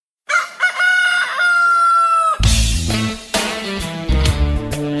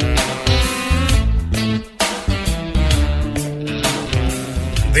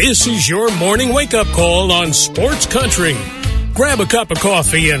This is your morning wake-up call on Sports Country. Grab a cup of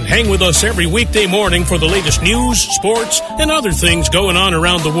coffee and hang with us every weekday morning for the latest news, sports, and other things going on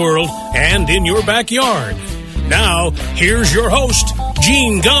around the world and in your backyard. Now, here's your host,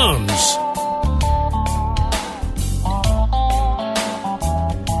 Gene Gumbs.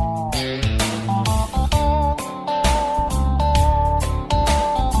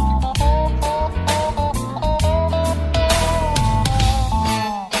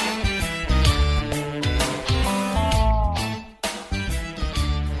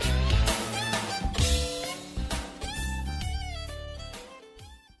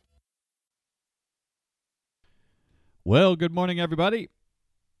 Well, good morning, everybody.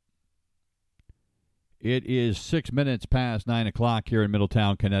 It is 6 minutes past 9 o'clock here in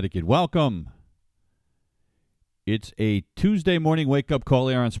Middletown, Connecticut. Welcome. It's a Tuesday morning wake-up call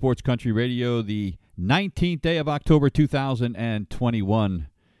here on Sports Country Radio, the 19th day of October 2021.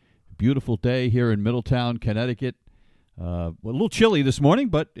 Beautiful day here in Middletown, Connecticut. A little chilly this morning,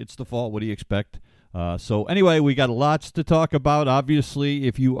 but it's the fall. What do you expect? So anyway, we got lots to talk about. Obviously,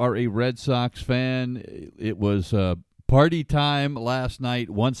 if you are a Red Sox fan, it was party time last night.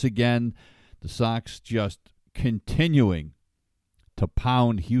 Once again, the Sox just continuing to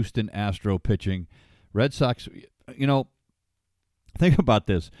pound Houston Astro pitching. Red Sox, think about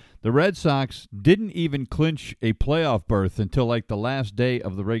this. The Red Sox didn't even clinch a playoff berth until like the last day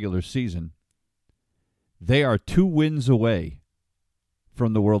of the regular season. They are 2 wins away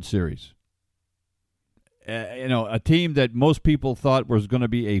from the World Series. A team that most people thought was going to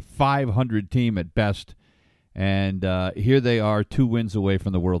be a 500 team at best. And here they are, 2 wins away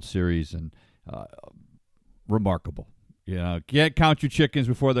from the World Series, and remarkable. Can't count your chickens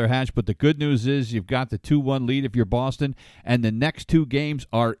before they're hatched, but the good news is you've got the 2-1 lead if you're Boston, and the next 2 games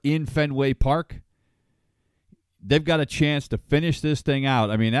are in Fenway Park. They've got a chance to finish this thing out.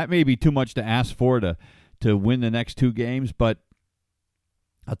 I mean, that may be too much to ask for to win the next 2 games, but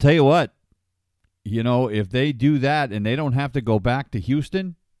I'll tell you what, if they do that and they don't have to go back to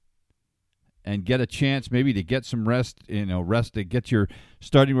Houston and get a chance maybe to get some rest to get your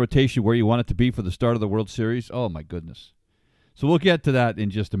starting rotation where you want it to be for the start of the World Series. Oh, my goodness. So we'll get to that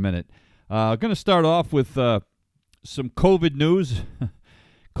in just a minute. I'm going to start off with some COVID news.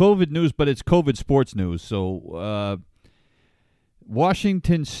 COVID news, but it's COVID sports news. So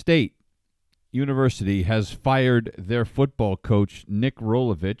Washington State University has fired their football coach, Nick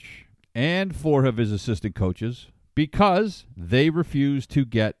Rolovich, and 4 of his assistant coaches because they refused to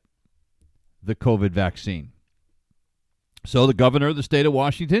get the COVID vaccine. So the governor of the state of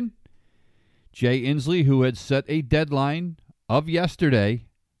Washington, Jay Inslee, who had set a deadline of yesterday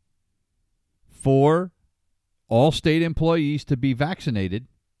for all state employees to be vaccinated,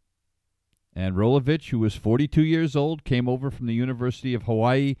 and Rolovich, who was 42 years old, came over from the University of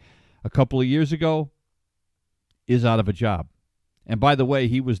Hawaii a couple of years ago, is out of a job. And by the way,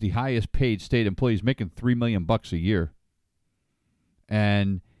 he was the highest paid state employee. He's making $3 million a year.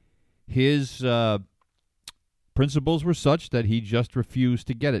 And his principles were such that he just refused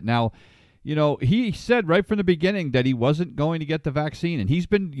to get it. Now, he said right from the beginning that he wasn't going to get the vaccine, and he's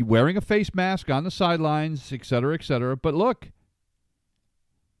been wearing a face mask on the sidelines, et cetera, et cetera. But look,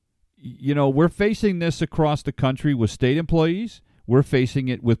 we're facing this across the country with state employees. We're facing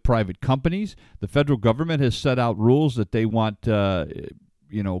it with private companies. The federal government has set out rules that they want,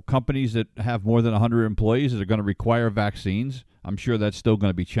 companies that have more than 100 employees that are going to require vaccines. I'm sure that's still going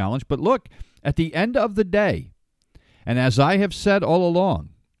to be challenged. But look, at the end of the day, and as I have said all along,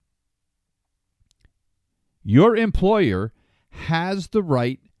 your employer has the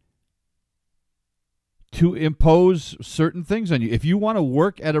right to impose certain things on you. If you want to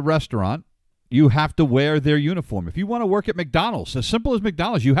work at a restaurant, you have to wear their uniform. If you want to work at McDonald's, as simple as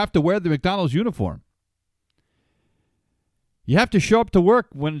McDonald's, you have to wear the McDonald's uniform. You have to show up to work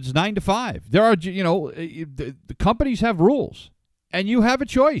when it's 9 to 5. There are, the companies have rules, and you have a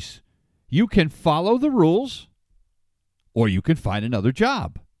choice. You can follow the rules, or you can find another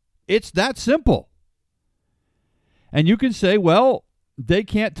job. It's that simple. And you can say, well, they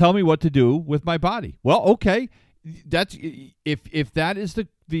can't tell me what to do with my body. Well, okay, that's if that is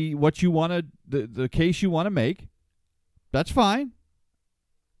the what you want to the case you want to make, that's fine.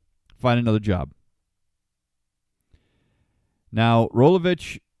 Find another job. Now,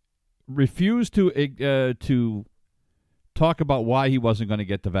 Rolovich refused to talk about why he wasn't going to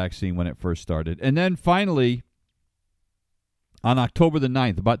get the vaccine when it first started. And then finally, on October the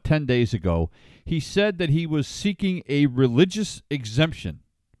 9th, about 10 days ago, he said that he was seeking a religious exemption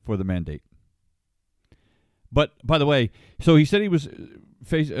for the mandate. But, by the way, so he said he was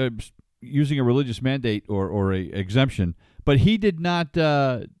using a religious mandate or a exemption, But he did not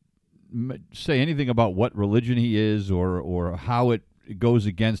say anything about what religion he is or how it goes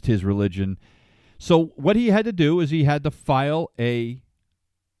against his religion. So what he had to do is he had to file a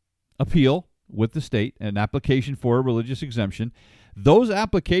appeal with the state, an application for a religious exemption. Those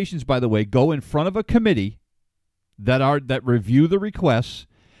applications, by the way, go in front of a committee that review the requests,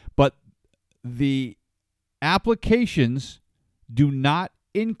 but the applications do not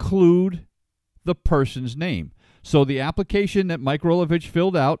include the person's name. So the application that Nick Rolovich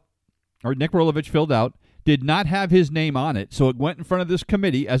filled out, did not have his name on it. So it went in front of this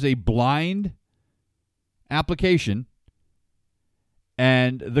committee as a blind application,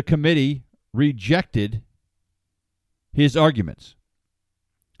 and the committee rejected his arguments.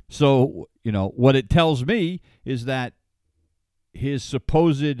 So, what it tells me is that his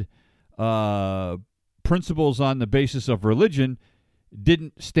supposed principles on the basis of religion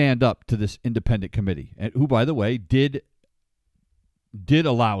didn't stand up to this independent committee, and who, by the way, did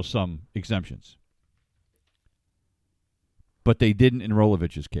allow some exemptions. But they didn't in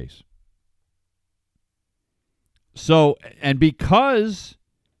Rolovich's case. So, and because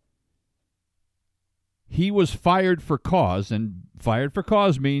he was fired for cause, and fired for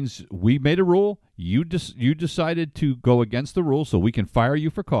cause means we made a rule, you decided to go against the rule, so we can fire you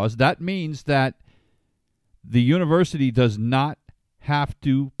for cause. That means that the university does not have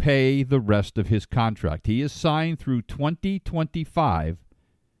to pay the rest of his contract. He is signed through 2025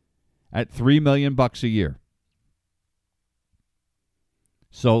 at $3 million a year.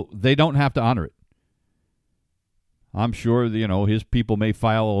 So they don't have to honor it. I'm sure, his people may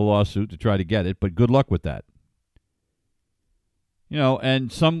file a lawsuit to try to get it, but good luck with that.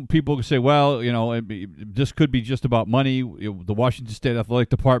 And some people say, well, this could be just about money. The Washington State Athletic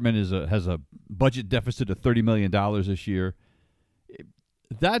Department has a budget deficit of $30 million this year.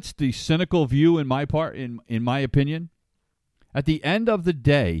 That's the cynical view in my opinion. At the end of the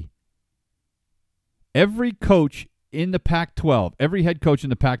day, every coach in the Pac-12, every head coach in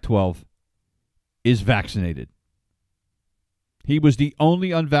the Pac-12 is vaccinated. He was the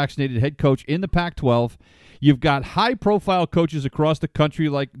only unvaccinated head coach in the Pac-12. You've got high-profile coaches across the country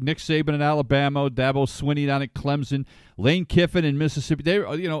like Nick Saban in Alabama, Dabo Swinney down at Clemson, Lane Kiffin in Mississippi. A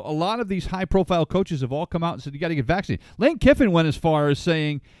lot of these high-profile coaches have all come out and said, you got to get vaccinated. Lane Kiffin went as far as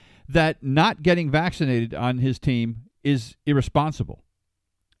saying that not getting vaccinated on his team is irresponsible.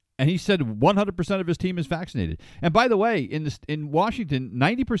 And he said 100% of his team is vaccinated. And by the way, in Washington,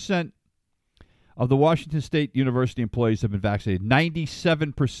 90% of the Washington State University employees have been vaccinated.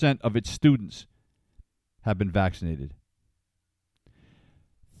 97% of its students have been vaccinated.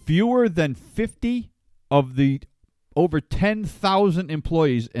 Fewer than 50 of the over 10,000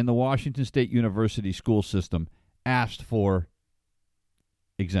 employees in the Washington State University school system asked for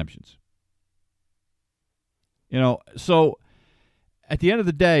exemptions. So at the end of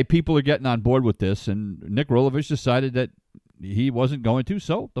the day, people are getting on board with this, and Nick Rolovich decided that he wasn't going to,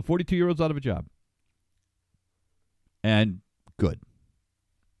 so the 42-year-old's out of a job. And good.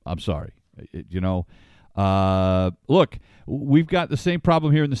 I'm sorry. Look, we've got the same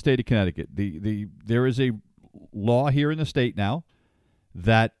problem here in the state of Connecticut. There is a law here in the state now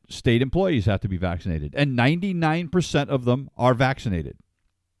that state employees have to be vaccinated, and 99% of them are vaccinated.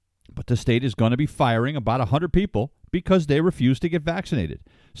 But the state is going to be firing about 100 people because they refuse to get vaccinated.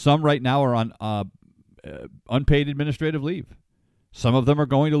 Some right now are on unpaid administrative leave. Some of them are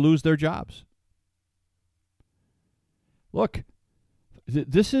going to lose their jobs. Look,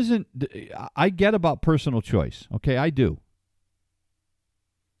 this isn't... I get about personal choice, okay? I do.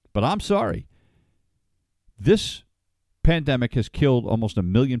 But I'm sorry. This pandemic has killed almost 1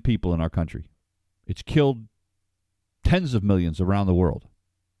 million people in our country. It's killed tens of millions around the world.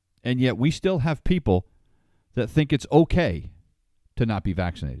 And yet we still have people that think it's okay to not be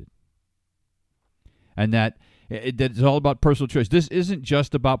vaccinated. And that it's all about personal choice. This isn't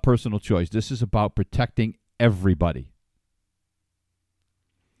just about personal choice. This is about protecting everybody.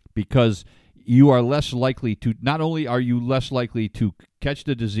 Because you are less likely to, not only are you less likely to catch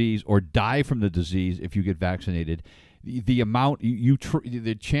the disease or die from the disease if you get vaccinated,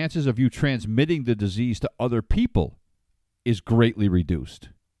 the chances of you transmitting the disease to other people is greatly reduced.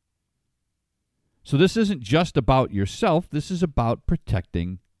 So this isn't just about yourself. This is about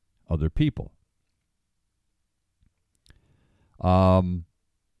protecting other people. The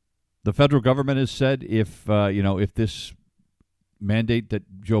federal government has said if this mandate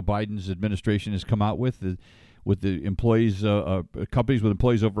that Joe Biden's administration has come out with the employees, companies with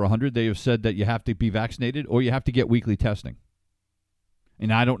employees over 100, they have said that you have to be vaccinated or you have to get weekly testing.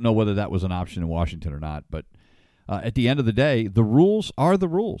 And I don't know whether that was an option in Washington or not, but at the end of the day, the rules are the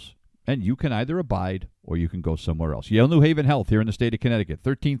rules. And you can either abide or you can go somewhere else. Yale New Haven Health here in the state of Connecticut,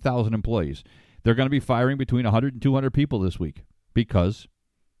 13,000 employees. They're going to be firing between 100 and 200 people this week because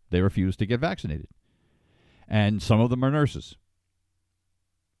they refuse to get vaccinated. And some of them are nurses.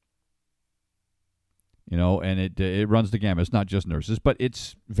 You know, and it runs the gamut. It's not just nurses, but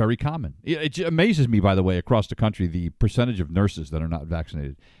it's very common. It amazes me, by the way, across the country, the percentage of nurses that are not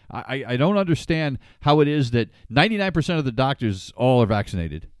vaccinated. I don't understand how it is that 99% of the doctors all are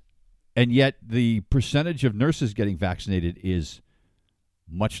vaccinated, and yet the percentage of nurses getting vaccinated is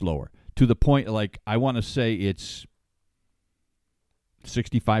much lower, to the point, like, I want to say it's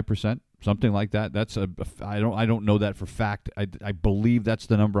 65%, something like that. That's I don't know that for fact. I believe that's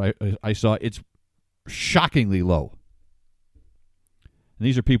the number I saw. It's shockingly low. And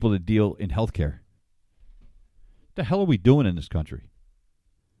these are people that deal in healthcare. What the hell are we doing in this country?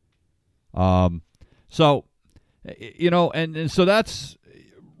 So, you know, and so that's,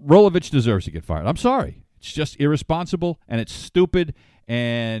 Rolovich deserves to get fired. I'm sorry. It's just irresponsible, and it's stupid,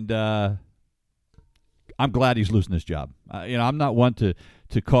 and I'm glad he's losing his job. You know, I'm not one to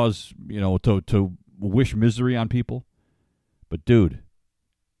cause, you know, to wish misery on people. But, dude,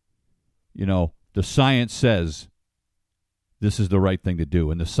 you know, the science says this is the right thing to do,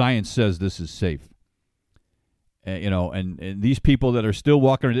 and the science says this is safe. You know, and these people that are still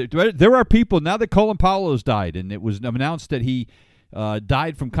walking, there are people, now that Colin Powell has died, and it was announced that he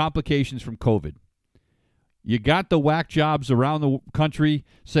died from complications from COVID. You got the whack jobs around the country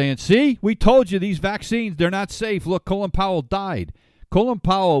saying, see, we told you these vaccines, they're not safe. Look, Colin Powell died. Colin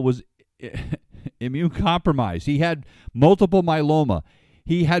Powell was immune compromised. He had multiple myeloma.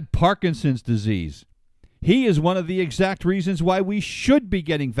 He had Parkinson's disease. He is one of the exact reasons why we should be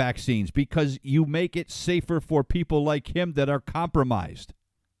getting vaccines, because you make it safer for people like him that are compromised.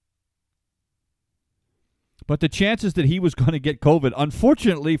 But the chances that he was going to get COVID,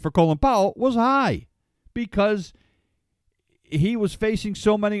 unfortunately for Colin Powell, was high because he was facing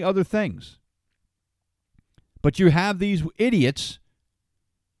so many other things. But you have these idiots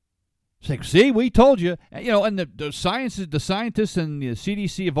saying, see, we told you. You know, and the scientists and the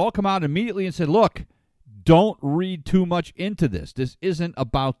CDC have all come out immediately and said, look, don't read too much into this. This isn't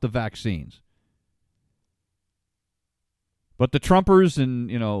about the vaccines. But the Trumpers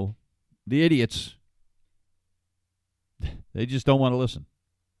and, you know, the idiots, they just don't want to listen.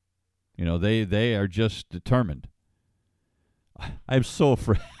 You know, they are just determined. I'm so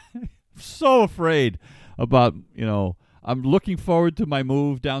afraid. So afraid about, you know, I'm looking forward to my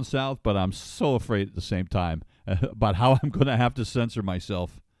move down south, but I'm so afraid at the same time about how I'm going to have to censor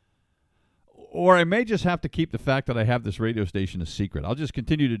myself. Or I may just have to keep the fact that I have this radio station a secret. I'll just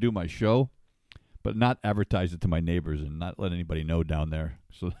continue to do my show, but not advertise it to my neighbors and not let anybody know down there.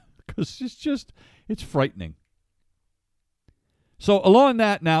 So, because it's frightening. So along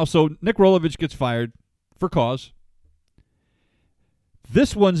that now, so Nick Rolovich gets fired for cause.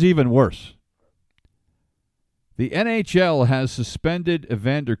 This one's even worse. The NHL has suspended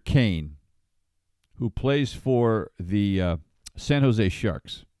Evander Kane, who plays for the San Jose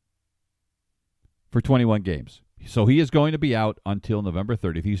Sharks, for 21 games. So he is going to be out until November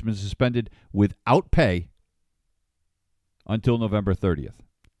 30th. He's been suspended without pay until November 30th.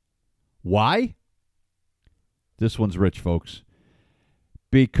 Why? This one's rich, folks.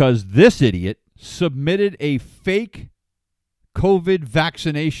 Because this idiot submitted a fake COVID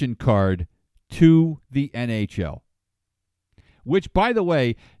vaccination card to the NHL, which, by the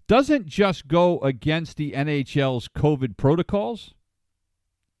way, doesn't just go against the NHL's COVID protocols.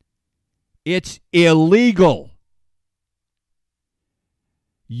 It's illegal.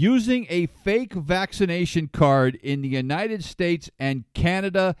 Using a fake vaccination card in the United States and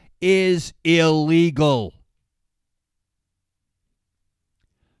Canada is illegal.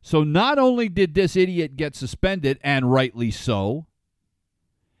 So not only did this idiot get suspended, and rightly so,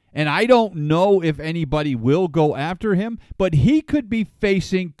 and I don't know if anybody will go after him, but he could be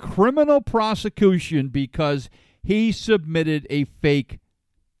facing criminal prosecution because he submitted a fake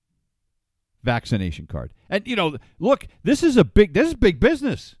vaccination card. And, you know, look, this is big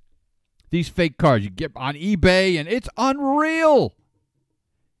business. These fake cards you get on eBay, and it's unreal.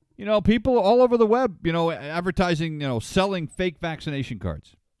 You know, people all over the web, you know, advertising, you know, selling fake vaccination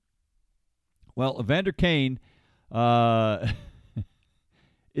cards. Well, Evander Kane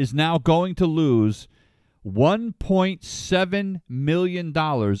is now going to lose $1.7 million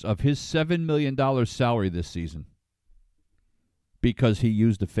of his $7 million salary this season because he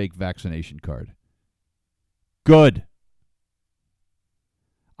used a fake vaccination card. Good.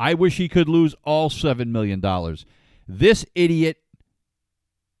 I wish he could lose all $7 million. This idiot...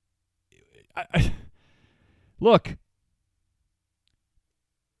 Look,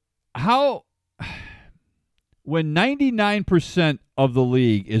 how when 99% of the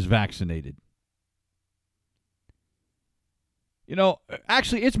league is vaccinated,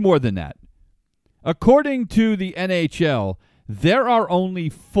 actually it's more than that. According to the NHL, there are only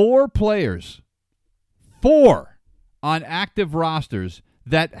 4 players, 4 on active rosters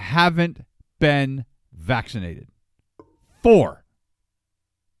that haven't been vaccinated. 4.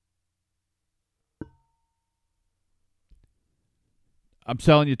 I'm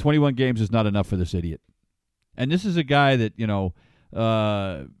telling you, 21 games is not enough for this idiot. And this is a guy that,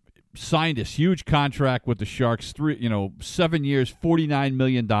 signed this huge contract with the Sharks, 7 years, $49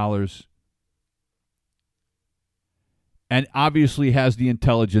 million. And obviously has the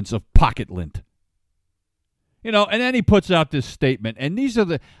intelligence of pocket lint. And then he puts out this statement. And these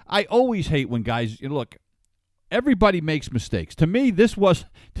are I always hate when guys, look, everybody makes mistakes. To me, this wasn't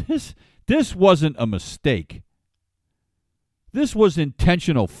a mistake. This was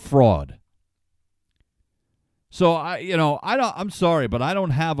intentional fraud. So I'm sorry, but I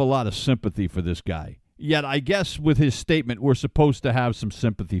don't have a lot of sympathy for this guy. Yet I guess with his statement, we're supposed to have some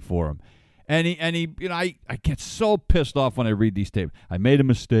sympathy for him. And I get so pissed off when I read these statements. I made a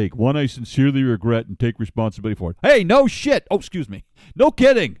mistake, one I sincerely regret and take responsibility for it. Hey, no shit. Oh, excuse me. No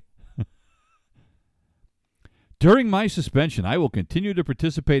kidding. During my suspension, I will continue to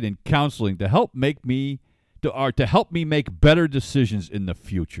participate in counseling to help me make better decisions in the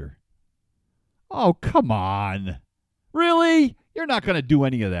future. Oh, come on. Really? You're not going to do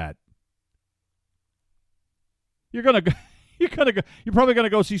any of that. You're probably going to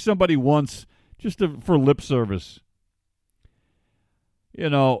go see somebody once just for lip service.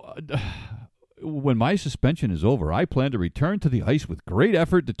 When my suspension is over, I plan to return to the ice with great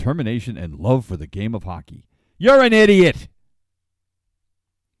effort, determination, and love for the game of hockey. You're an idiot.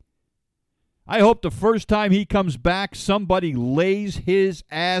 I hope the first time he comes back, somebody lays his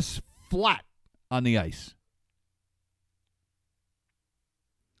ass flat on the ice.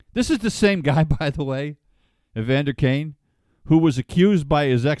 This is the same guy, by the way, Evander Kane, who was accused by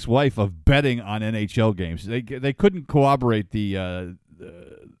his ex-wife of betting on NHL games. They couldn't corroborate the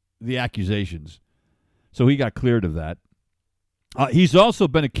accusations, so he got cleared of that. He's also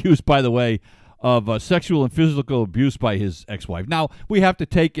been accused, by the way, of sexual and physical abuse by his ex-wife. Now, we have to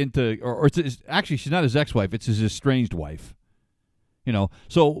take into, or actually, she's not his ex-wife, it's his estranged wife.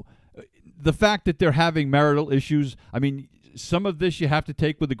 So the fact that they're having marital issues, I mean, some of this you have to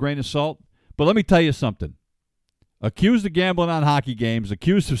take with a grain of salt. But let me tell you something. Accused of gambling on hockey games,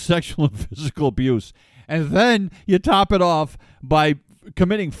 accused of sexual and physical abuse, and then you top it off by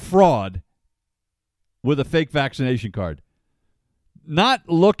committing fraud with a fake vaccination card. Not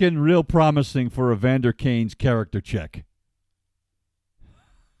looking real promising for Evander Kane's character check.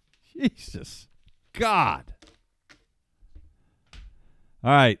 Jesus. God.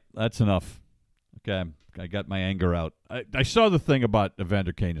 All right, that's enough. Okay, I got my anger out. I saw the thing about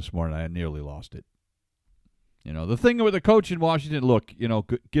Evander Kane this morning. I nearly lost it. The thing with the coach in Washington, look,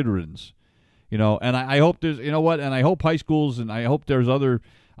 good riddance. And I hope there's, and I hope high schools and I hope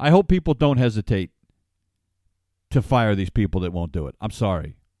I hope people don't hesitate to fire these people that won't do it. I'm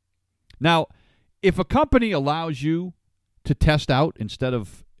sorry. Now, if a company allows you to test out instead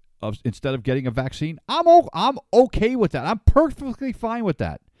of getting a vaccine, I'm okay with that. I'm perfectly fine with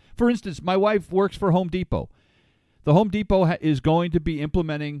that. For instance, my wife works for Home Depot. The Home Depot is going to be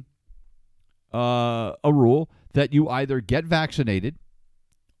implementing a rule that you either get vaccinated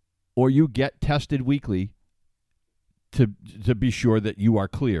or you get tested weekly to be sure that you are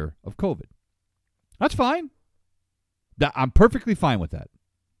clear of COVID. That's fine. I'm perfectly fine with that.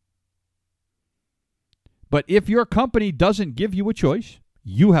 But if your company doesn't give you a choice,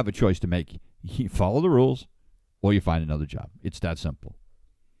 you have a choice to make. You follow the rules or you find another job. It's that simple.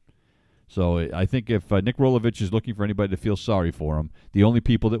 So I think if Nick Rolovich is looking for anybody to feel sorry for him, the only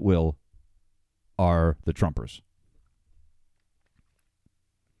people that will are the Trumpers.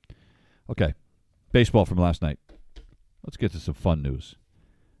 Okay, baseball from last night. Let's get to some fun news.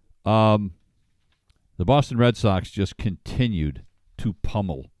 The Boston Red Sox just continued to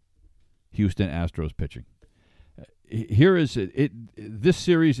pummel Houston Astros pitching. Here is it. This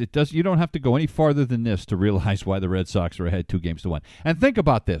series, you don't have to go any farther than this to realize why the Red Sox are ahead 2-1. And think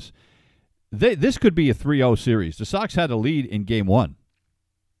about this. This could be a 3-0 series. The Sox had a lead in Game 1.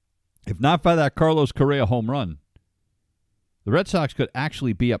 If not for that Carlos Correa home run, the Red Sox could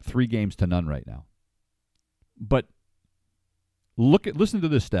actually be up 3-0 right now. But listen to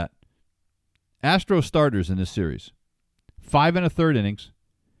this stat. Astros starters in this series, 5 1/3 innings.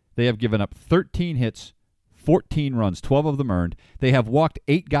 They have given up 13 hits, 14 runs, 12 of them earned. They have walked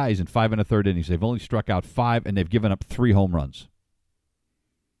 8 guys in 5 1/3 innings. They've only struck out 5, and they've given up 3 home runs.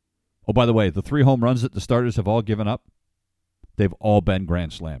 Oh, by the way, the 3 home runs that the starters have all given up, they've all been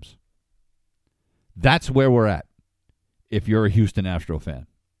grand slams. That's where we're at if you're a Houston Astro fan.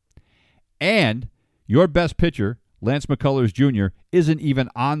 And your best pitcher, Lance McCullers Jr., isn't even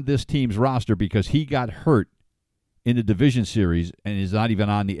on this team's roster because he got hurt in the division series and is not even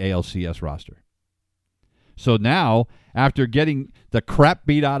on the ALCS roster. So now, after getting the crap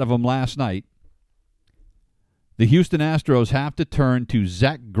beat out of him last night, the Houston Astros have to turn to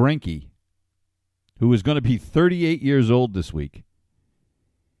Zach Greinke, who is going to be 38 years old this week.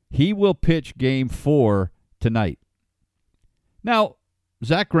 He will pitch Game 4 tonight. Now,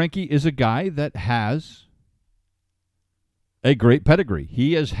 Zach Greinke is a guy that has a great pedigree.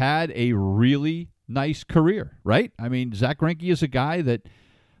 He has had a really nice career, right? I mean, Zach Greinke is a guy that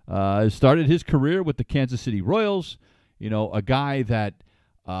started his career with the Kansas City Royals, a guy that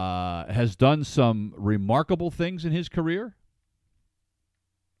has done some remarkable things in his career.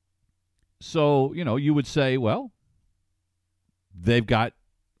 So, you would say, well, they've got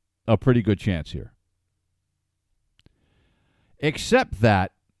a pretty good chance here. Except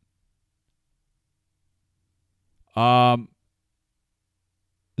that Zach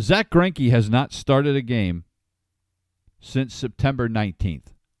Greinke has not started a game since September 19th.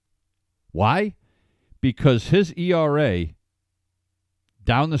 Why? Because his ERA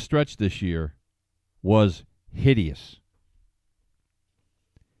down the stretch this year was hideous.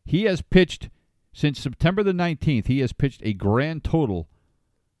 He has pitched, since September the 19th, he has pitched a grand total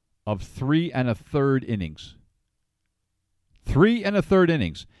of 3 1/3 innings. 3 1/3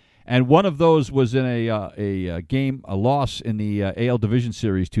 innings. And one of those was in a loss in the AL Division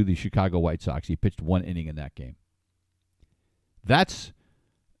Series to the Chicago White Sox. He pitched 1 inning in that game. That's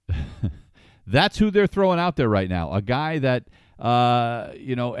who they're throwing out there right now. A guy that,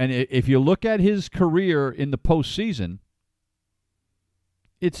 and if you look at his career in the postseason,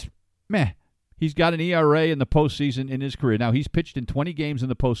 it's meh. He's got an ERA in the postseason in his career. Now, he's pitched in 20 games in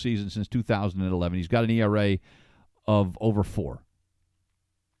the postseason since 2011. He's got an ERA of over 4.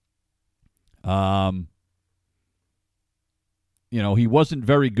 He wasn't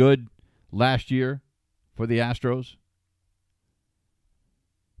very good last year for the Astros.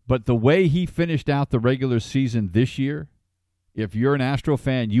 But the way he finished out the regular season this year, if you're an Astro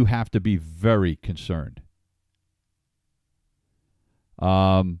fan, you have to be very concerned.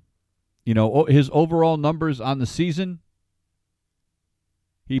 His overall numbers on the season,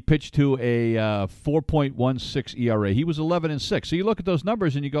 he pitched to a 4.16 ERA. He was 11-6. So you look at those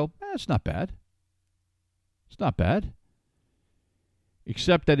numbers and you go, it's not bad. It's not bad.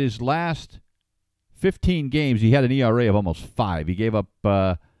 Except that his last 15 games, he had an ERA of almost 5. He gave up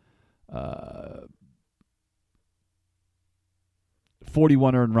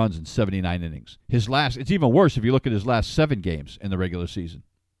 41 earned runs in 79 innings. It's even worse if you look at his last 7 games in the regular season.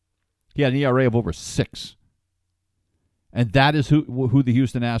 He had an ERA of over 6. And that is who the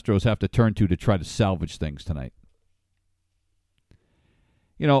Houston Astros have to turn to try to salvage things tonight.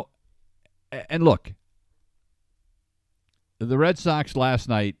 And look, the Red Sox last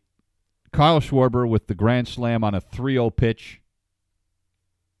night, Kyle Schwarber with the grand slam on a 3-0 pitch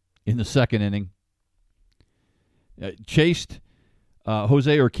in the second inning, chased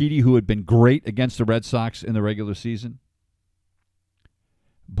Jose Urquidy, who had been great against the Red Sox in the regular season.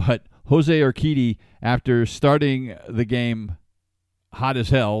 But Jose Urquidy, after starting the game hot as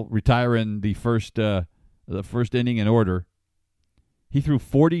hell, retiring the first inning in order, he threw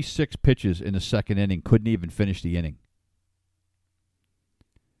 46 pitches in the second inning, couldn't even finish the inning.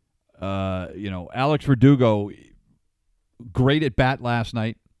 Alex Verdugo, great at bat last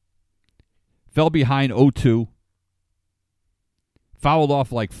night, fell behind 0-2, fouled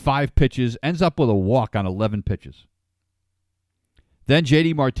off like 5 pitches, ends up with a walk on 11 pitches. Then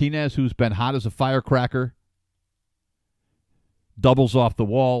J.D. Martinez, who's been hot as a firecracker, doubles off the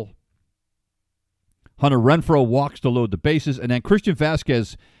wall. Hunter Renfroe walks to load the bases. And then Christian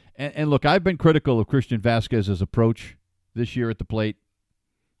Vasquez, and look, I've been critical of Christian Vasquez's approach this year at the plate,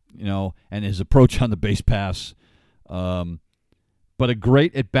 and his approach on the base pass. But a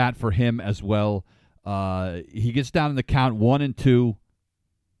great at-bat for him as well. He gets down in the count 1-2.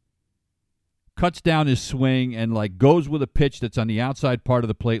 Cuts down his swing and goes with a pitch that's on the outside part of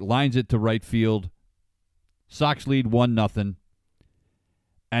the plate, lines it to right field. Sox lead 1-0.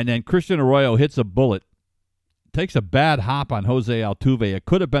 And then Christian Arroyo hits a bullet, takes a bad hop on Jose Altuve. It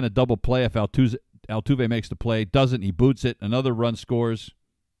could have been a double play if Altuve makes the play. Doesn't. He boots it. Another run scores.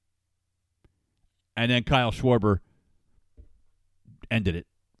 And then Kyle Schwarber ended it.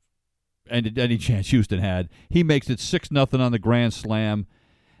 Ended any chance Houston had. He makes it 6-0 on the grand slam.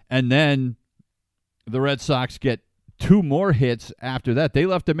 And then the Red Sox get 2 more hits after that. They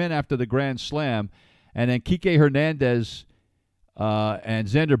left him in after the grand slam, and then Kike Hernandez and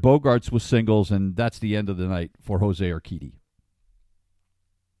Xander Bogaerts with singles, and that's the end of the night for Jose Urquidy.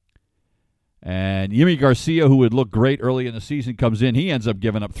 And Yimi Garcia, who would look great early in the season, comes in. He ends up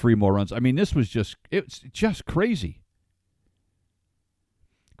giving up 3 more runs. I mean, it's just crazy.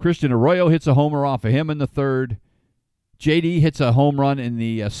 Christian Arroyo hits a homer off of him in the 3rd. JD hits a home run in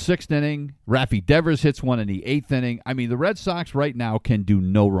the 6th inning. Rafi Devers hits one in the 8th inning. I mean, the Red Sox right now can do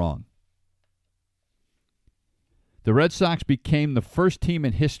no wrong. The Red Sox became the first team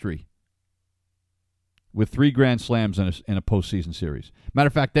in history with 3 grand slams in a postseason series. Matter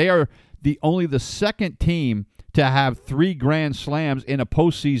of fact, they are only the second team to have 3 grand slams in a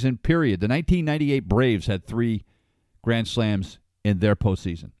postseason period. The 1998 Braves had 3 grand slams in their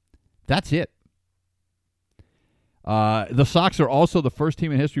postseason. That's it. The Sox are also the first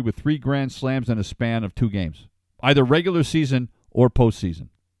team in history with 3 grand slams in a span of 2 games, either regular season or postseason.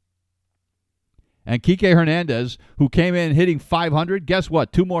 And Kike Hernandez, who came in hitting .500, guess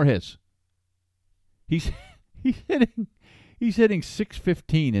what? 2 more hits. He's hitting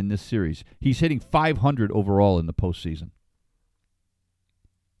 .615 in this series. He's hitting .500 overall in the postseason.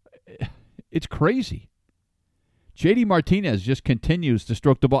 It's crazy. JD Martinez just continues to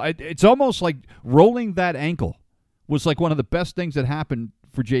stroke the ball. It's almost like rolling that ankle was like one of the best things that happened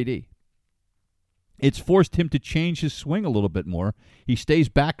for JD. It's forced him to change his swing a little bit more. He stays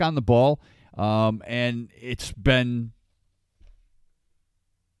back on the ball, and it's been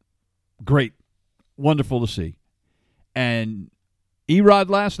great, wonderful to see. And Erod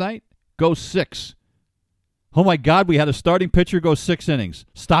last night goes 6. Oh, my God, we had a starting pitcher go 6 innings.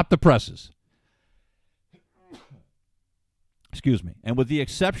 Stop the presses. Excuse me. And with the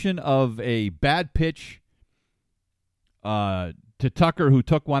exception of a bad pitch to Tucker, who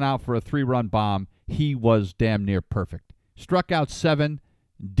took one out for a 3-run bomb, he was damn near perfect. Struck out 7,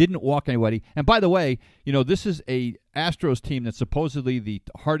 didn't walk anybody. And by the way, this is a Astros team that's supposedly the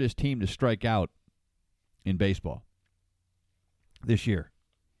hardest team to strike out in baseball this year.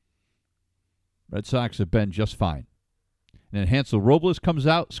 Red Sox have been just fine. And then Hansel Robles comes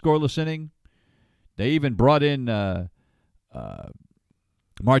out, scoreless inning. They even brought in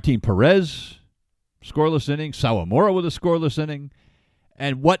Martin Perez, scoreless inning. Sawamura with a scoreless inning.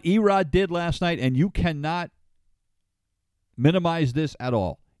 And what Erod did last night, and you cannot minimize this at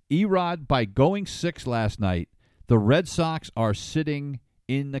all. Erod, by going 6 last night, the Red Sox are sitting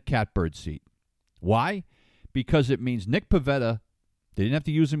in the catbird seat. Why? Because it means Nick Pivetta, they didn't have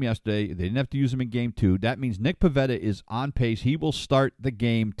to use him yesterday. They didn't have to use him in Game 2. That means Nick Pivetta is on pace. He will start the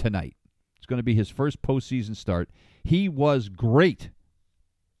game tonight. It's going to be his first postseason start. He was great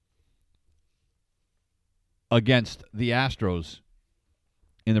against the Astros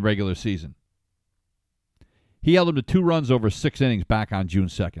in the regular season. He held them to 2 runs over 6 innings back on June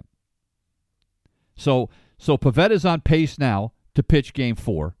 2nd. So Pavetta's on pace now to pitch Game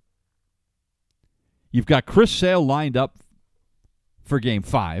 4. You've got Chris Sale lined up for Game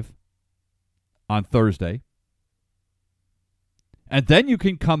 5 on Thursday. And then you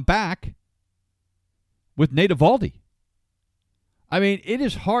can come back with Nate Eovaldi. I mean, it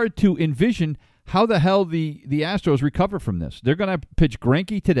is hard to envision how the hell the Astros recover from this. They're going to pitch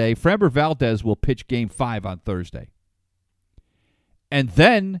Greinke today. Framber Valdez will pitch Game 5 on Thursday. And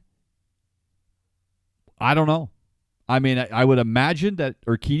then, I don't know. I mean, I would imagine that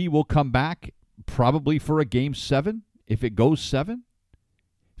Urquidy will come back probably for a Game 7, if it goes 7.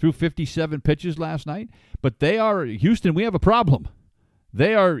 Threw 57 pitches last night. But Houston, we have a problem.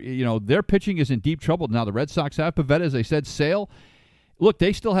 They are, their pitching is in deep trouble. Now, the Red Sox have Pivetta, as I said, Sale. Look,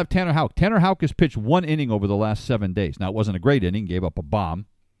 they still have Tanner Houck. Tanner Houck has pitched 1 inning over the last 7 days. Now, it wasn't a great inning, gave up a bomb,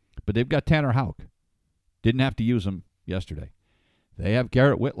 but they've got Tanner Houck. Didn't have to use him yesterday. They have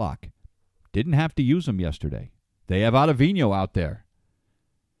Garrett Whitlock. Didn't have to use him yesterday. They have Ottavino out there.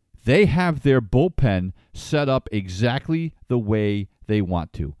 They have their bullpen set up exactly the way they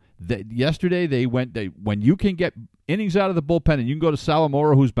want to. Yesterday, when you can get innings out of the bullpen and you can go to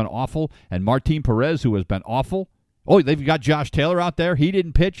Sawamura, who's been awful, and Martin Perez, who has been awful. Oh, they've got Josh Taylor out there. He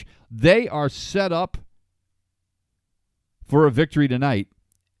didn't pitch. They are set up for a victory tonight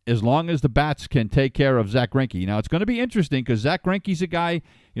as long as the bats can take care of Zach Greinke. Now, it's going to be interesting because Zach Greinke's a guy,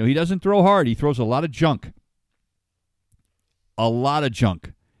 he doesn't throw hard. He throws a lot of junk. A lot of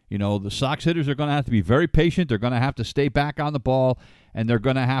junk. The Sox hitters are going to have to be very patient. They're going to have to stay back on the ball, and they're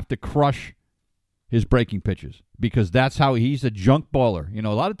going to have to crush his breaking pitches because that's how he's a junk baller. A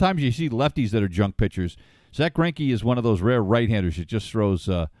lot of times you see lefties that are junk pitchers. Zach Greinke is one of those rare right-handers that just throws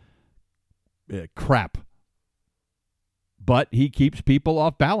crap. But he keeps people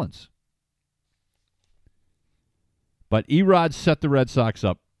off balance. But Erod set the Red Sox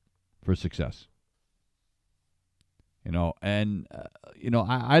up for success.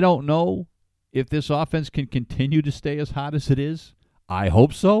 I don't know if this offense can continue to stay as hot as it is. I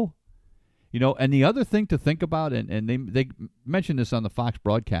hope so. And the other thing to think about, and they mentioned this on the Fox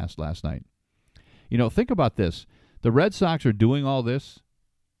broadcast last night. Think about this. The Red Sox are doing all this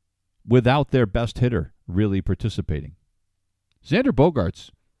without their best hitter really participating. Xander Bogaerts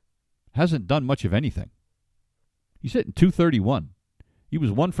hasn't done much of anything. He's hitting .231. He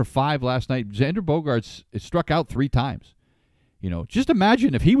was 1 for 5 last night. Xander Bogaerts struck out 3 times. Just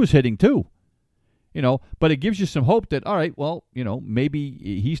imagine if he was hitting too. But it gives you some hope that, all right, well,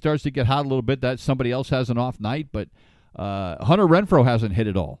 maybe he starts to get hot a little bit, that somebody else has an off night, but Hunter Renfroe hasn't hit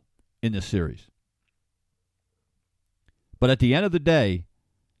at all in this series. But at the end of the day,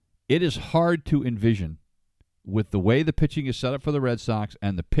 it is hard to envision, with the way the pitching is set up for the Red Sox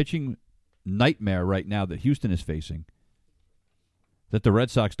and the pitching nightmare right now that Houston is facing, that the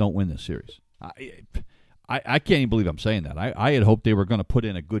Red Sox don't win this series. I can't even believe I'm saying that. I had hoped they were going to put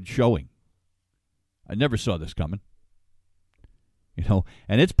in a good showing. I never saw this coming.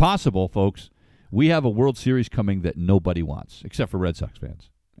 And it's possible, folks, we have a World Series coming that nobody wants, except for Red Sox fans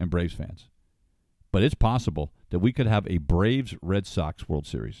and Braves fans. But it's possible that we could have a Braves-Red Sox World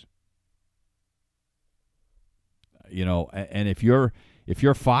Series. And if you're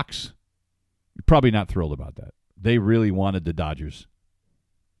Fox, you're probably not thrilled about that. They really wanted the Dodgers.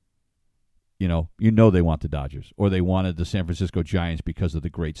 They want the Dodgers, or they wanted the San Francisco Giants because of the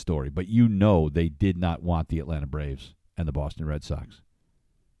great story. But they did not want the Atlanta Braves and the Boston Red Sox.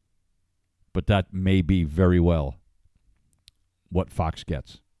 But that may be very well what Fox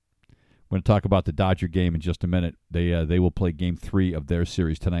gets. We're going to talk about the Dodger game in just a minute. They will play Game 3 of their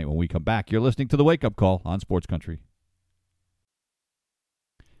series tonight when we come back. You're listening to The Wake Up Call on Sports Country.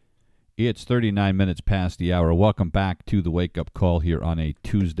 It's 39 minutes past the hour. Welcome back to The Wake Up Call here on a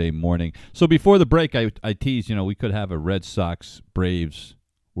Tuesday morning. So before the break, I teased, we could have a Red Sox-Braves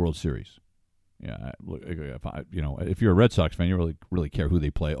World Series. Yeah, if you're a Red Sox fan, you don't really care who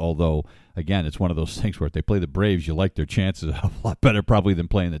they play. Although, again, it's one of those things where if they play the Braves, you like their chances a lot better probably than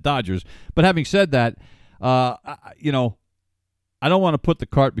playing the Dodgers. But having said that, I don't want to put the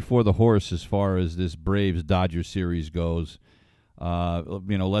cart before the horse as far as this Braves-Dodgers series goes.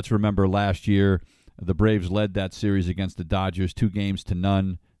 Let's remember last year, the Braves led that series against the Dodgers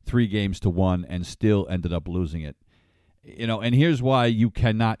 2-0, 3-1, and still ended up losing it. And here's why you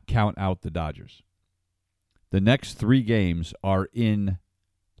cannot count out the Dodgers. The next 3 games are in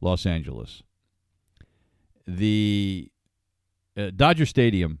Los Angeles. The Dodger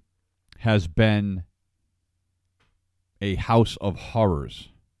Stadium has been a house of horrors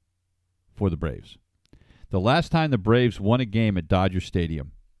for the Braves. The last time the Braves won a game at Dodger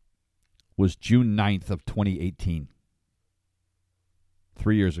Stadium was June 9th of 2018.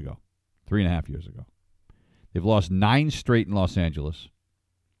 3 years ago. 3.5 years ago. They've lost 9 straight in Los Angeles.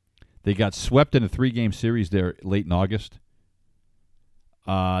 They got swept in a 3-game series there late in August.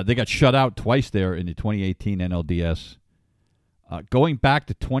 They got shut out twice there in the 2018 NLDS. Going back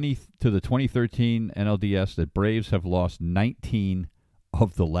to the 2013 NLDS, the Braves have lost 19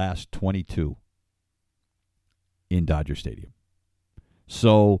 of the last 22 in Dodger Stadium.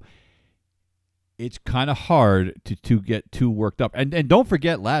 So it's kind of hard to get too worked up. And don't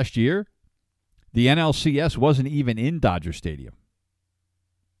forget, last year, the NLCS wasn't even in Dodger Stadium.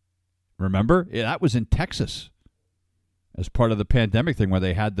 Remember? That was in Texas as part of the pandemic thing where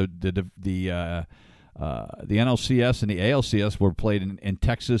they had the NLCS and the ALCS were played in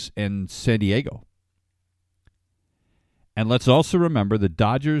Texas and San Diego. And let's also remember the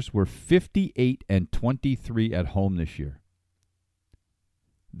Dodgers were 58-23 at home this year.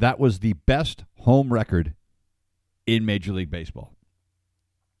 That was the best home record in Major League Baseball.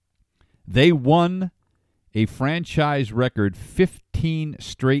 They won a franchise record 15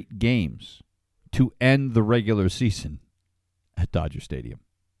 straight games to end the regular season at Dodger Stadium.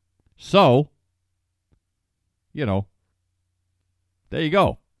 So, there you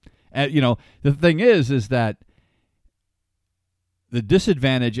go. And, the thing is that the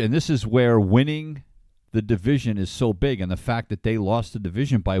disadvantage, and this is where winning the division is so big, and the fact that they lost the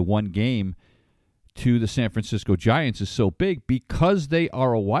division by 1 game to the San Francisco Giants is so big because they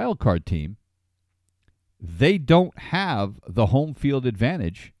are a wild card team. They don't have the home field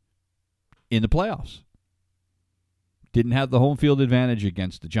advantage in the playoffs. Didn't have the home field advantage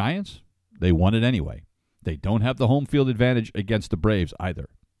against the Giants. They won it anyway. They don't have the home field advantage against the Braves either.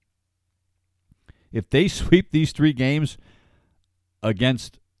 If they sweep these 3 games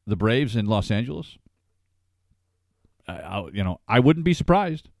against the Braves in Los Angeles, I wouldn't be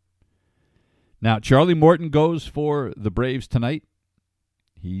surprised. Now, Charlie Morton goes for the Braves tonight.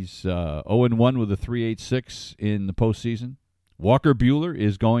 He's 0-1 with a 3.86 in the postseason. Walker Buehler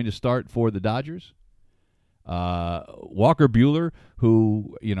is going to start for the Dodgers. Walker Buehler,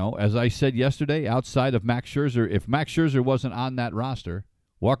 who, as I said yesterday, outside of Max Scherzer, if Max Scherzer wasn't on that roster,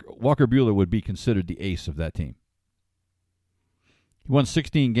 Walker Buehler would be considered the ace of that team. He won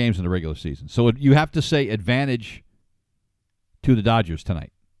 16 games in the regular season. So you have to say advantage to the Dodgers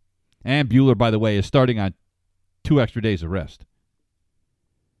tonight. And Buehler, by the way, is starting on 2 extra days of rest.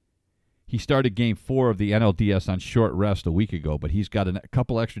 He started Game 4 of the NLDS on short rest a week ago, but he's got a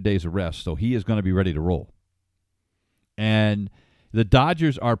couple extra days of rest, so he is going to be ready to roll. And the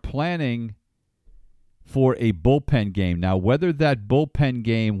Dodgers are planning for a bullpen game. Now, whether that bullpen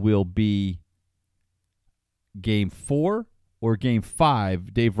game will be Game 4 or Game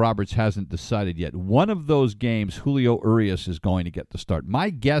 5, Dave Roberts hasn't decided yet. One of those games, Julio Urias is going to get the start. My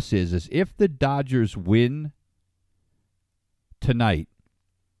guess is if the Dodgers win tonight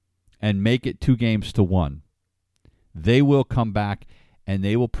and make it 2-1, they will come back and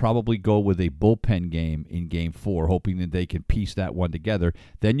they will probably go with a bullpen game in Game 4, hoping that they can piece that one together.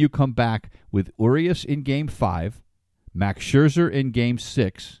 Then you come back with Urias in Game 5, Max Scherzer in Game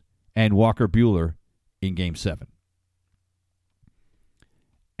 6, and Walker Buehler in Game 7.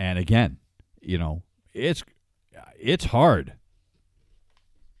 And again, it's hard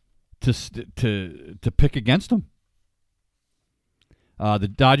to pick against them. The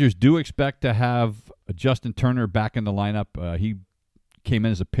Dodgers do expect to have Justin Turner back in the lineup. He came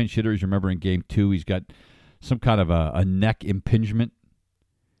in as a pinch hitter. As you remember in Game 2, he's got some kind of a neck impingement,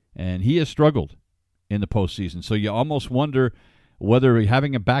 and he has struggled in the postseason. So you almost wonder whether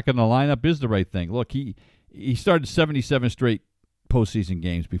having him back in the lineup is the right thing. Look, he started 77 straight postseason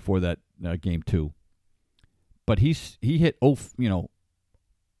games before that Game 2, but he hit 050.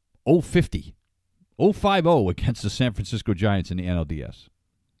 050 against the San Francisco Giants in the NLDS.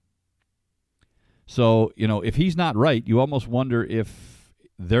 So, if he's not right, you almost wonder if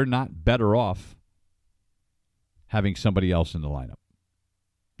they're not better off having somebody else in the lineup.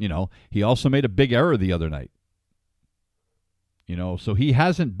 He also made a big error the other night. So he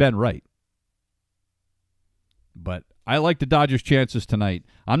hasn't been right. But I like the Dodgers' chances tonight.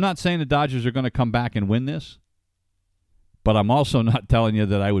 I'm not saying the Dodgers are going to come back and win this, but I'm also not telling you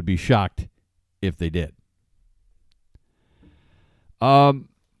that I would be shocked if they did.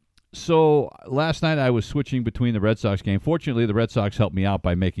 So last night I was switching between the Red Sox game. Fortunately, the Red Sox helped me out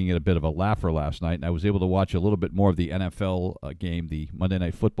by making it a bit of a laugher last night, and I was able to watch a little bit more of the NFL game, the Monday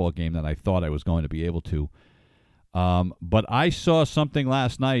Night Football game, than I thought I was going to be able to. But I saw something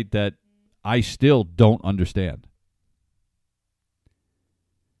last night that I still don't understand.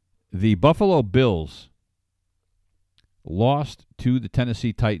 The Buffalo Bills lost to the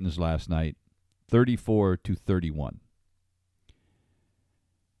Tennessee Titans last night, 34-31.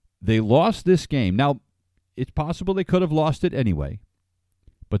 They lost this game. Now, it's possible they could have lost it anyway,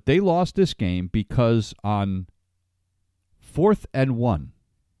 but they lost this game because on 4th and 1,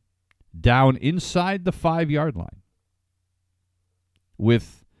 down inside the 5-yard line,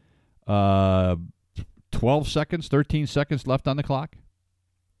 with 12 seconds, 13 seconds left on the clock,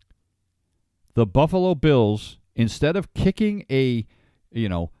 the Buffalo Bills, instead of kicking a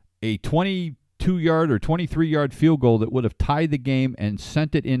 22-yard or 23-yard field goal that would have tied the game and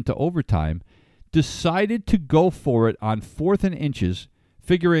sent it into overtime, decided to go for it on 4th and inches,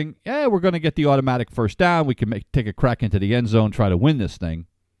 figuring, we're going to get the automatic first down. We can take a crack into the end zone, try to win this thing.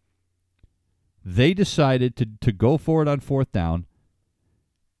 They decided to go for it on 4th down,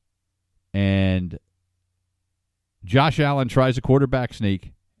 and Josh Allen tries a quarterback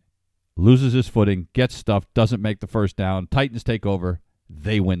sneak, loses his footing, gets stuffed, doesn't make the first down. Titans take over.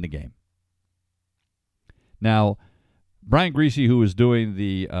 They win the game. Now, Brian Griese, who was doing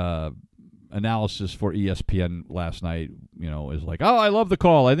the analysis for ESPN last night, is like, I love the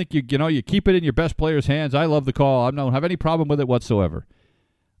call. I think you keep it in your best player's hands. I love the call. I don't have any problem with it whatsoever.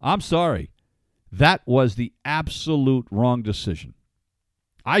 I'm sorry. That was the absolute wrong decision.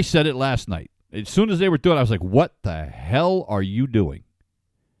 I said it last night. As soon as they were doing it, I was like, what the hell are you doing?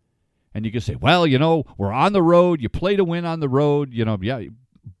 And you can say, well, we're on the road. You play to win on the road.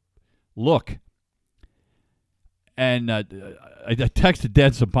 Look. And I texted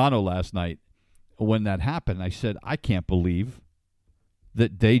Dan Zampano last night when that happened. I said, I can't believe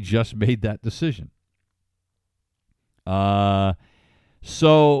that they just made that decision. And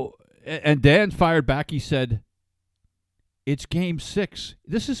Dan fired back. He said, it's Game 6.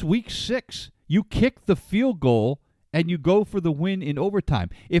 This is Week 6. You kick the field goal and you go for the win in overtime.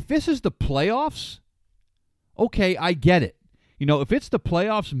 If this is the playoffs, okay, I get it. If it's the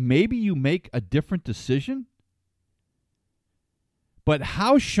playoffs, maybe you make a different decision. But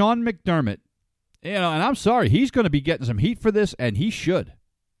how Sean McDermott, and I'm sorry, he's going to be getting some heat for this, and he should.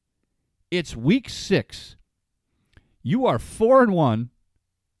 It's week 6. You are 4-1.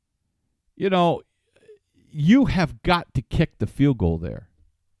 You have got to kick the field goal there.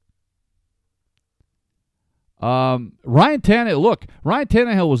 Ryan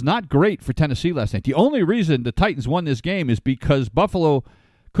Tannehill was not great for Tennessee last night. The only reason the Titans won this game is because Buffalo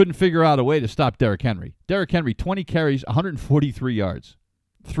couldn't figure out a way to stop Derrick Henry. Derrick Henry, 20 carries, 143 yards,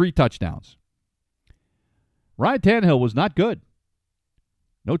 3 touchdowns. Ryan Tannehill was not good.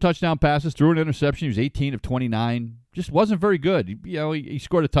 No touchdown passes, threw an interception. He was 18 of 29. Just wasn't very good. He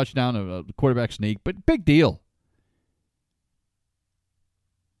scored a touchdown, a quarterback sneak, but big deal.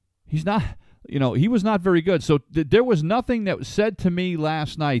 He was not very good. So there was nothing that was said to me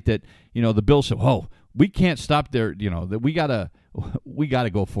last night that, the Bills said, "Oh, we can't stop there. That we gotta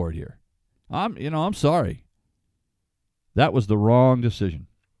go for it here." I'm sorry. That was the wrong decision.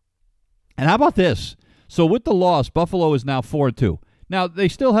 And how about this? So with the loss, Buffalo is now 4-2. Now, they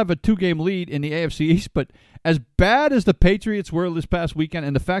still have a 2-game lead in the AFC East, but as bad as the Patriots were this past weekend,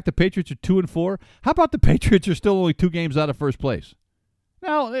 and the fact the Patriots are 2-4, how about the Patriots are still only 2 games out of first place?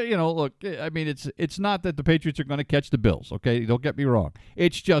 Now, look, I mean, it's not that the Patriots are going to catch the Bills, okay? Don't get me wrong.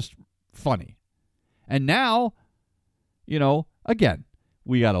 It's just funny. And now, again,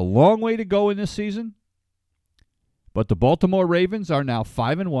 we got a long way to go in this season, but the Baltimore Ravens are now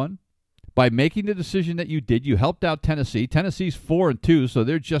 5-1. By making the decision that you did, you helped out Tennessee. Tennessee's 4-2, so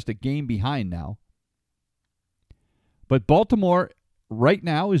they're just a game behind now. But Baltimore right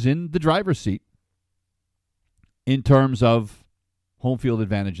now is in the driver's seat in terms of home field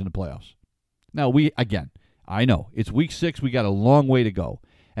advantage in the playoffs. Now, I know, it's week 6. We got a long way to go.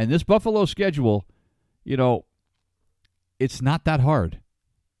 And this Buffalo schedule, it's not that hard.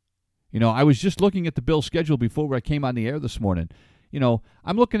 I was just looking at the Bills' schedule before I came on the air this morning.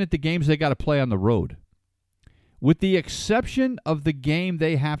 I'm looking at the games they got to play on the road. With the exception of the game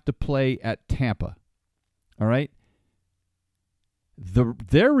they have to play at Tampa, all right?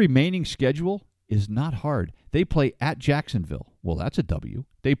 Their remaining schedule is not hard. They play at Jacksonville. Well, that's a W.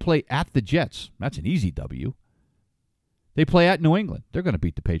 They play at the Jets. That's an easy W. They play at New England. They're going to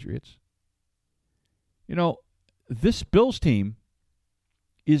beat the Patriots. This Bills team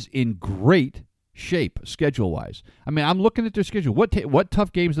is in great shape schedule-wise. I mean, I'm looking at their schedule. What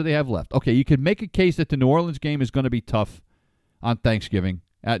tough games do they have left? Okay, you can make a case that the New Orleans game is going to be tough on Thanksgiving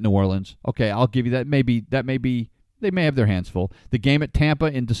at New Orleans. Okay, I'll give you that. Maybe they may have their hands full. The game at Tampa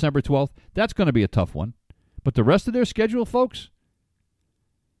in December 12th, that's going to be a tough one. But the rest of their schedule, folks,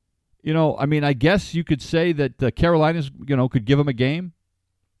 I guess you could say that the Carolinas, could give them a game.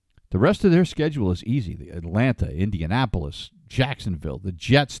 The rest of their schedule is easy. The Atlanta, Indianapolis, Jacksonville, the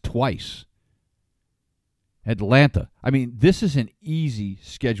Jets twice. Atlanta. I mean, this is an easy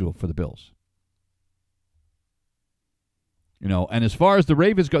schedule for the Bills. And as far as the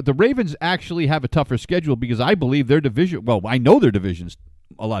Ravens go, the Ravens actually have a tougher schedule because I believe their division, well, I know their division's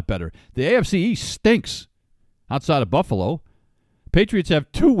a lot better. The AFC East stinks outside of Buffalo. Patriots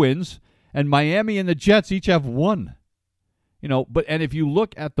have 2 wins, and Miami and the Jets each have 1. And if you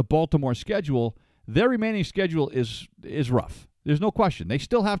look at the Baltimore schedule, their remaining schedule is rough. There's no question. They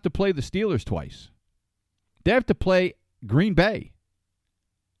still have to play the Steelers twice. They have to play Green Bay.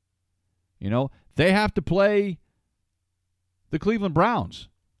 They have to play the Cleveland Browns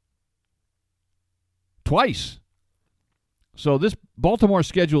twice. So this Baltimore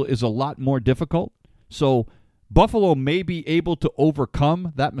schedule is a lot more difficult. So Buffalo may be able to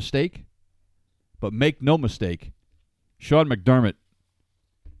overcome that mistake, but make no mistake, Sean McDermott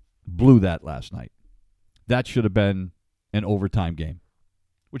blew that last night. That should have been an overtime game,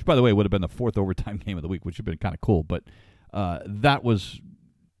 which, by the way, would have been the 4th overtime game of the week, which would have been kind of cool. But that was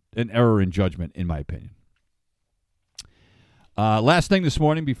an error in judgment, in my opinion. Last thing this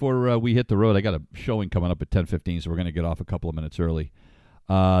morning before we hit the road, I got a showing coming up at 10:15, so we're going to get off a couple of minutes early.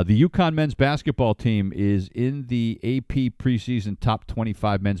 The UConn men's basketball team is in the AP preseason top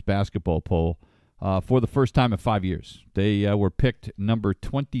 25 men's basketball poll for the first time in 5 years. They were picked number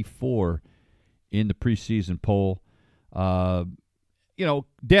 24 in the preseason poll. Dan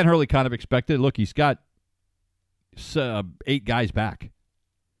Hurley kind of expected. Look, he's got 8 guys back.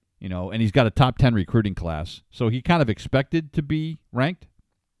 And he's got a top 10 recruiting class. So he kind of expected to be ranked.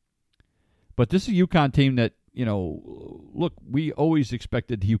 But this is a UConn team that, look, we always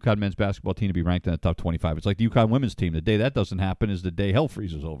expected the UConn men's basketball team to be ranked in the top 25. It's like the UConn women's team. The day that doesn't happen is the day hell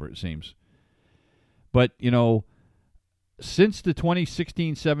freezes over, it seems. But, since the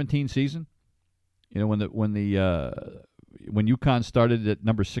 2016-17 season, when the when UConn started at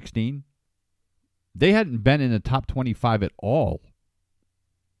number 16, they hadn't been in the top 25 at all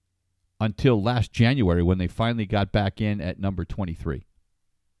until last January when they finally got back in at number 23.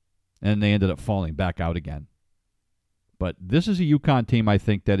 And they ended up falling back out again. But this is a UConn team, I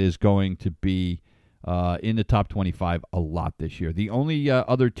think, that is going to be in the top 25 a lot this year. The only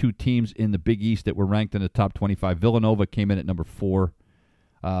other two teams in the Big East that were ranked in the top 25, Villanova came in at number 4.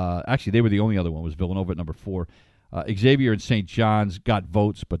 Actually, they were the only other one, was Villanova at number 4. Xavier and St. John's got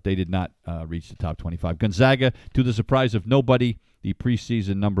votes, but they did not reach the top 25. Gonzaga, to the surprise of nobody, the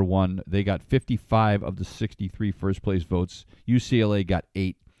preseason number 1, they got 55 of the 63 first-place votes. UCLA got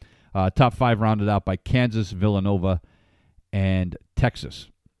 8. Top 5 rounded out by Kansas, Villanova, and Texas.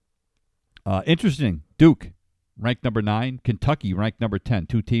 Interesting, Duke, ranked number 9. Kentucky, ranked number 10.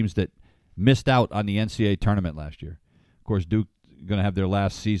 Two teams that missed out on the NCAA tournament last year. Of course, Duke going to have their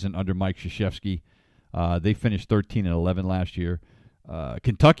last season under Mike Krzyzewski. They finished 13-11 last year.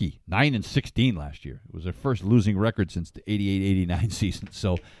 Kentucky, 9-16 last year. It was their first losing record since the 88-89 season.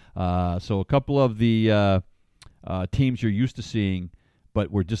 So a couple of the teams you're used to seeing, but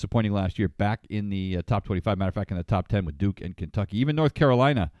were disappointing last year, back in the top 25. Matter of fact, in the top 10 with Duke and Kentucky. Even North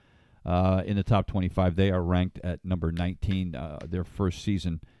Carolina in the top 25. They are ranked at number 19, their first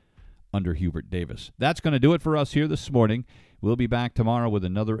season under Hubert Davis. That's going to do it for us here this morning. We'll be back tomorrow with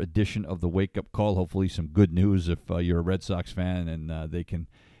another edition of the Wake Up Call. Hopefully some good news if you're a Red Sox fan and they can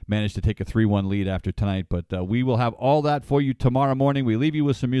manage to take a 3-1 lead after tonight. But we will have all that for you tomorrow morning. We leave you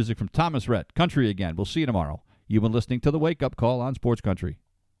with some music from Thomas Rhett, Country Again. We'll see you tomorrow. You've been listening to the Wake Up Call on Sports Country.